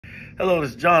Hello,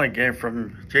 this is John again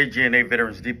from JG&A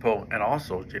Veterans Depot and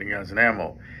also Jetting Guns and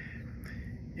Ammo.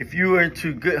 If you are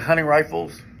into good hunting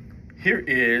rifles, here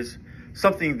is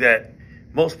something that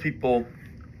most people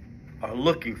are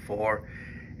looking for,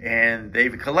 and they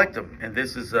even collect them. And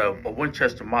this is a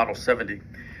Winchester Model 70.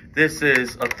 This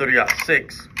is a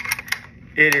 30-06.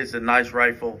 It is a nice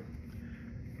rifle,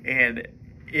 and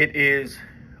it is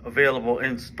available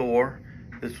in store.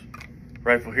 This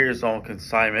rifle here is on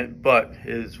consignment, but it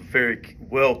is a very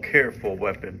well cared for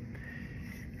weapon,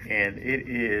 and it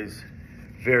is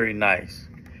very nice.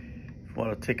 If you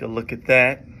want to take a look at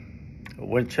that, a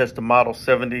Winchester Model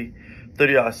 70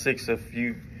 30-06. If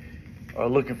you are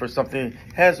looking for something,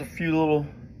 it has a few little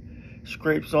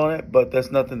scrapes on it, but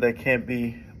that's nothing that can't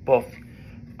be buffed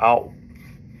out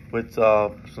with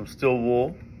some steel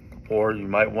wool, or you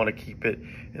might want to keep it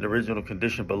in original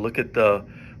condition. But look at the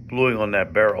bluing on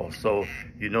that barrel, so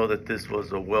you know that this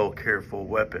was a well cared for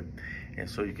weapon. And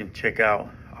so you can check out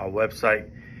our website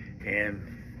and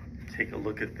take a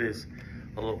look at this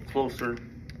a little closer.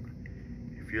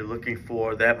 If you're looking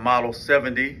for that Model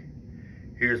 70,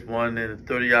 here's one in a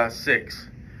 30-06.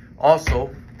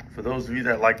 Also, for those of you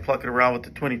that like plucking around with the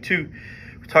 22,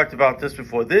 we talked about this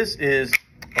before. This is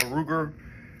a Ruger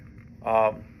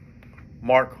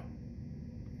Mark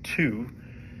II.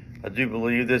 I do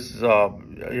believe this is a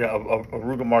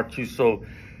Ruger Mark II. So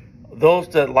those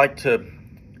that like to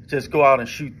just go out and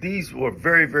shoot, these were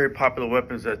very, very popular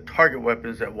weapons, as target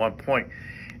weapons at one point.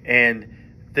 And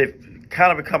they've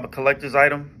kind of become a collector's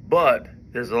item, but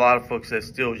there's a lot of folks that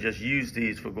still just use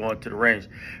these for going to the range.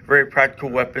 Very practical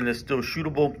weapon that's still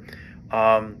shootable.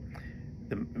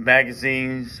 The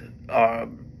magazines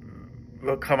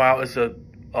will come out. It's a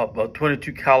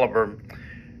 22 caliber.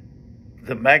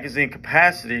 The magazine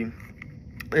capacity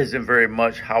isn't very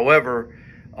much. However,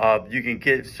 you can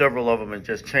get several of them and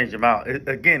just change them out.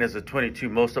 Again, as a 22,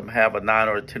 most of them have a 9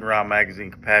 or a 10 round magazine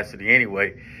capacity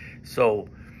anyway. So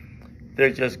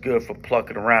they're just good for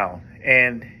plucking around.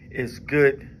 And it's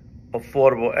good,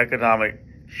 affordable, economic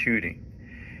shooting,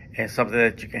 and something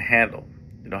that you can handle.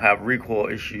 You don't have recoil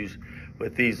issues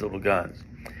with these little guns.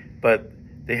 But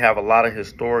they have a lot of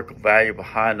historical value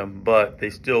behind them, but they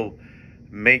still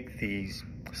make these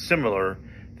similar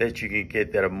that you can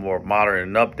get that are more modern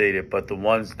and updated. But the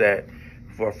ones that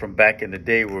were from back in the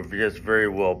day were just very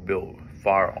well built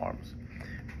firearms.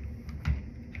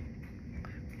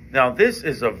 Now this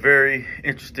is a very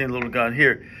interesting little gun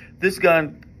here. This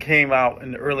gun came out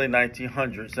in the early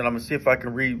 1900s, and I'm gonna see if I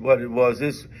can read what it was.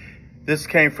 This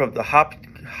came from the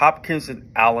Hopkins and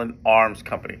Allen Arms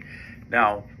Company.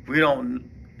 Now we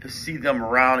don't see them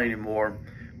around anymore,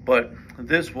 but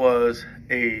this was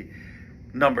a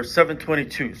number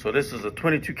 722. So this is a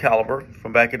 22 caliber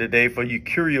from back in the day. For you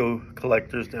curio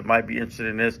collectors that might be interested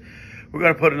in this, we're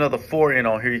going to put another 4N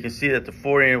on here. You can see that the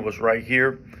 4N was right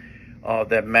here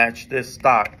that matched this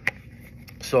stock.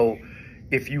 So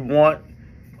if you want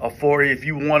a 4N, if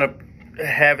you want to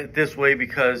have it this way,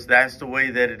 because that's the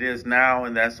way that it is now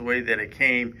and that's the way that it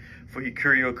came, for you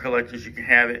curio collectors, you can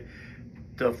have it.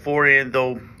 The 4N,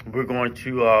 though, we're going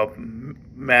to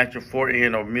match a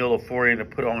 4N or mill a 4N to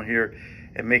put on here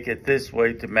and make it this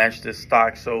way to match this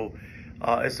stock. So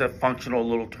it's a functional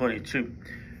little 22.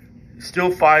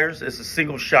 Still fires. It's a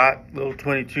single shot little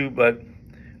 22, but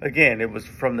again, it was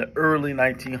from the early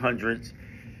 1900s.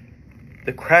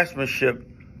 The craftsmanship,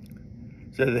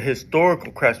 so the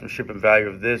historical craftsmanship and value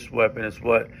of this weapon is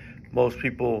what most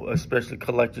people, especially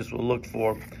collectors, will look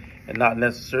for, and not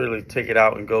necessarily take it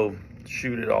out and go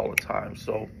shoot it all the time.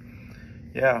 So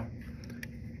yeah,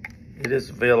 it is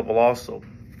available also.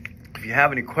 If you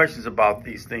have any questions about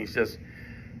these things, just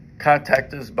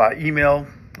contact us by email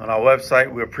on our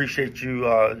website. We appreciate you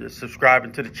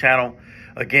subscribing to the channel.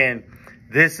 Again,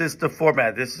 this is the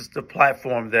format, this is the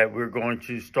platform that we're going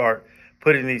to start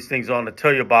putting these things on to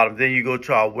tell you about them. Then you go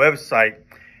to our website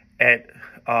at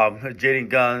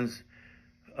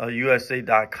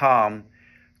jettinggunsusa.com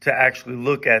to actually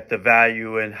look at the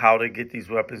value and how to get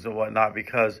these weapons and whatnot,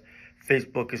 because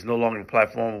Facebook is no longer a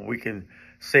platform where we can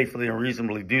safely and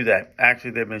reasonably do that.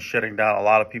 Actually, they've been shutting down a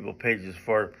lot of people's pages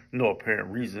for no apparent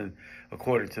reason,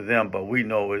 according to them, but we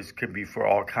know it can be for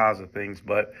all kinds of things.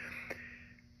 But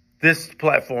this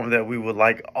platform that we would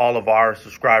like all of our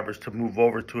subscribers to move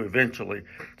over to eventually.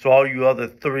 So all you other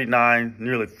 39,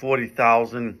 nearly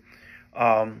 40,000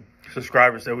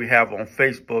 subscribers that we have on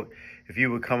Facebook, if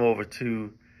you would come over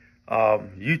to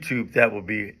YouTube, that would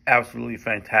be absolutely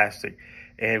fantastic.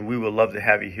 And we would love to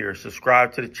have you here.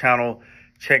 Subscribe to the channel.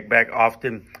 Check back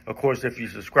often. Of course, if you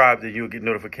subscribe, then you'll get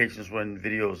notifications when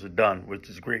videos are done, which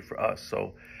is great for us.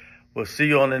 So we'll see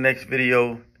you on the next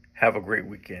video. Have a great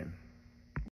weekend.